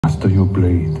Master your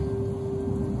blade,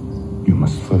 you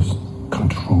must first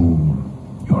control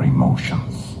your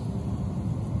emotions.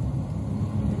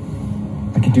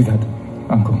 I can do that,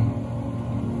 Uncle.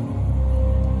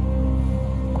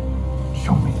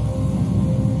 Show me.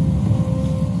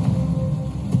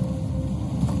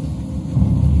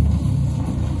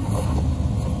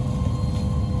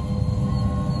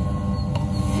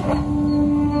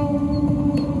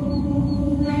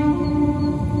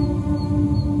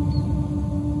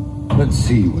 Let's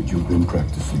see what you've been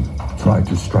practicing. Try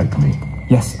to strike me.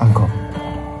 Yes, Uncle.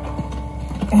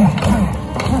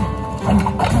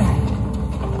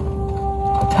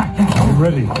 I'm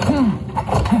ready.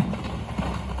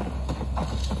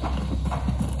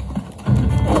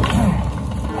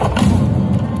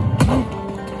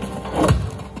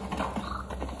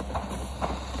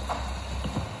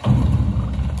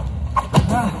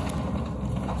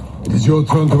 It is your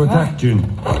turn to attack,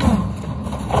 Jin.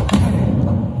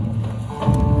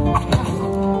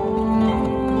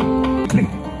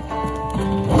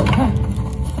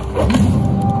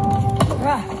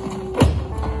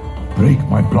 Break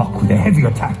my block with a heavy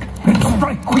attack and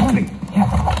strike quickly.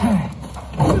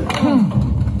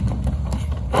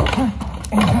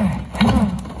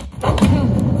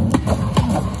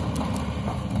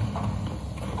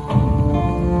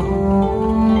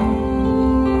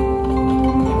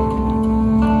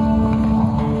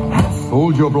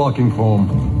 Hold your blocking form.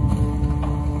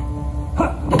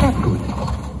 Good.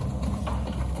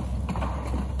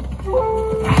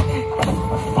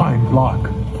 A fine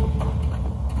block.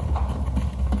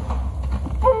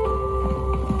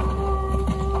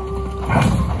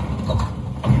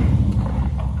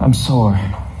 I'm sore.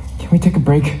 Can we take a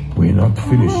break? We're not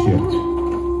finished yet.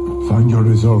 Find your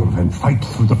resolve and fight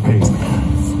through the pain.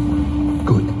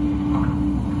 Good.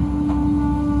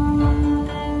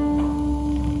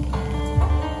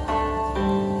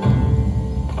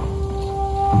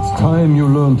 It's time you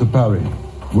learn to parry.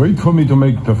 Wait for me to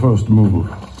make the first move.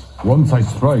 Once I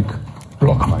strike,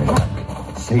 block my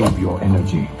attack. Save your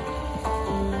energy.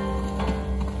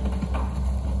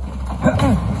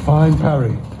 Fine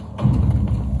parry.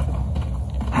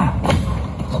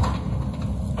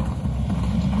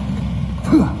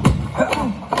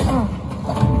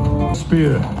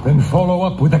 Spear, then follow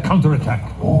up with a counterattack.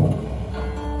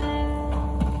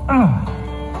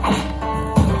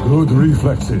 Good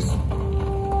reflexes.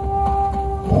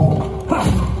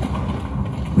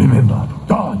 Remember,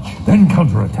 dodge, then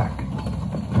counterattack.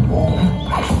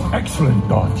 Excellent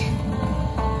dodge.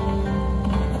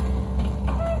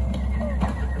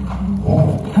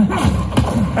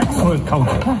 Excellent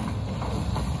counter.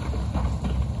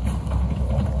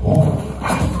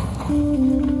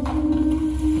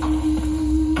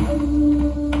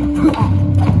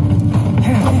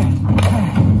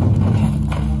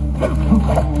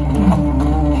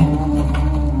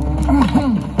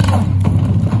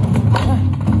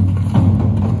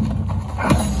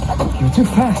 You're too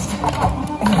fast.